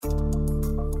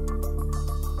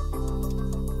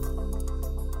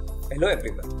Hello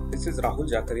everyone, this is Rahul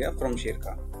Jakaria from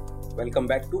Sharekhan. Welcome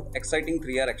back to exciting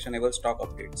 3R actionable stock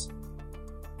updates.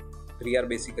 3R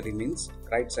basically means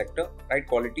right sector, right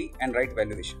quality and right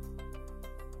valuation.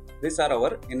 These are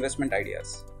our investment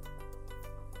ideas.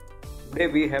 Today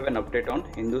we have an update on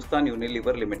Hindustan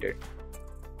Unilever Limited.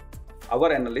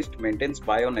 Our analyst maintains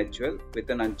buy on HUL with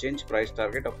an unchanged price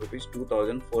target of Rs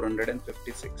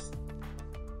 2,456.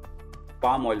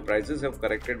 Palm oil prices have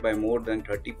corrected by more than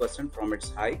 30% from its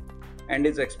high and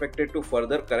is expected to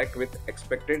further correct with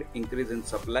expected increase in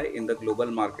supply in the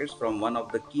global markets from one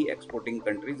of the key exporting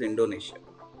countries, Indonesia.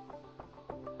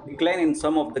 Decline in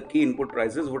some of the key input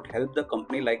prices would help the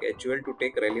company like HUL to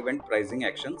take relevant pricing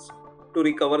actions to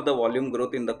recover the volume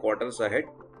growth in the quarters ahead,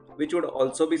 which would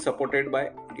also be supported by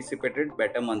anticipated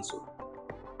better monsoon.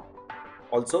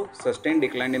 Also, sustained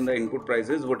decline in the input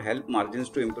prices would help margins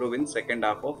to improve in second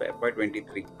half of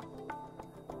FY23.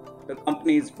 The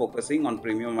company is focusing on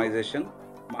premiumization,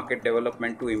 market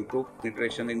development to improve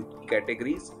penetration in key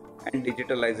categories, and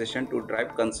digitalization to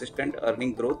drive consistent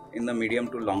earning growth in the medium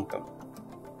to long term.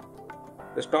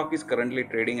 The stock is currently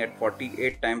trading at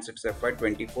 48 times its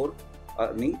FY24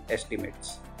 earning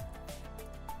estimates.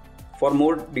 For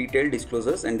more detailed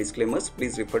disclosures and disclaimers,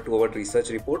 please refer to our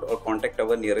research report or contact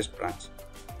our nearest branch.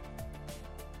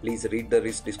 Please read the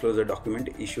risk disclosure document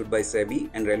issued by SEBI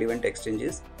and relevant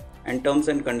exchanges and terms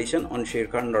and conditions on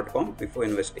sharekhan.com before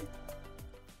investing.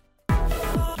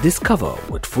 Discover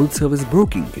what full-service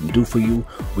broking can do for you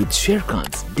with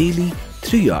Sharekhan's daily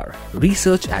 3R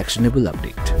Research Actionable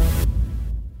Update.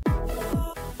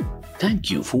 Thank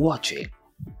you for watching.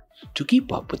 To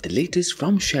keep up with the latest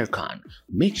from Sharekhan,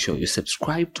 make sure you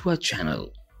subscribe to our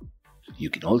channel.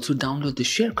 You can also download the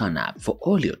Sharekhan app for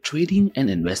all your trading and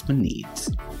investment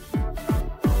needs.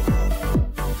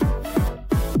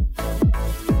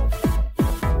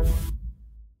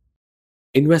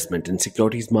 Investment in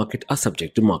securities market are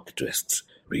subject to market risks.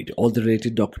 Read all the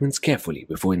related documents carefully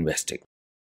before investing.